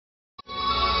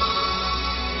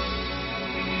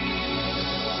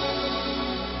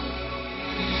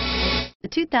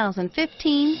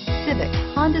2015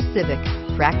 Honda Civic.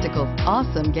 Practical,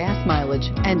 awesome gas mileage,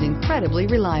 and incredibly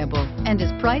reliable, and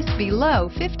is priced below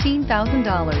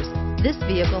 $15,000. This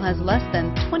vehicle has less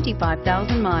than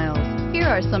 25,000 miles. Here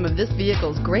are some of this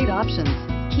vehicle's great options: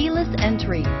 keyless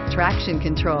entry, traction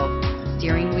control,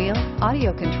 steering wheel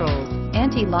audio controls,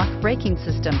 anti-lock braking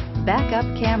system, backup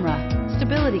camera,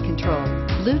 stability control,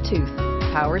 Bluetooth,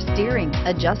 power steering,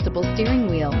 adjustable steering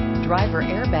wheel, driver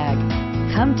airbag.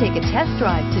 Come take a test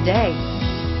drive today.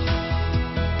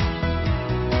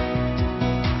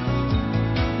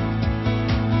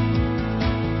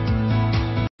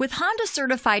 With Honda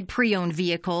certified pre-owned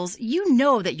vehicles, you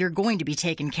know that you're going to be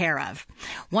taken care of.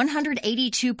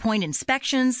 182-point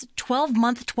inspections,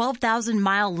 12-month,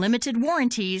 12,000-mile limited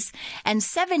warranties, and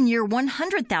 7-year,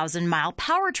 100,000-mile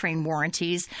powertrain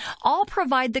warranties all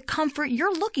provide the comfort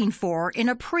you're looking for in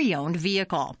a pre-owned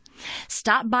vehicle.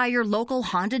 Stop by your local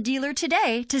Honda dealer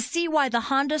today to see why the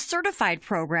Honda certified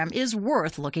program is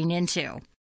worth looking into.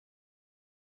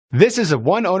 This is a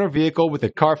one-owner vehicle with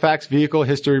a Carfax Vehicle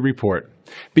History Report.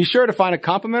 Be sure to find a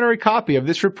complimentary copy of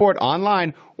this report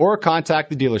online or contact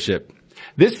the dealership.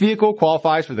 This vehicle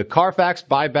qualifies for the Carfax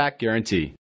Buyback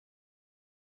Guarantee.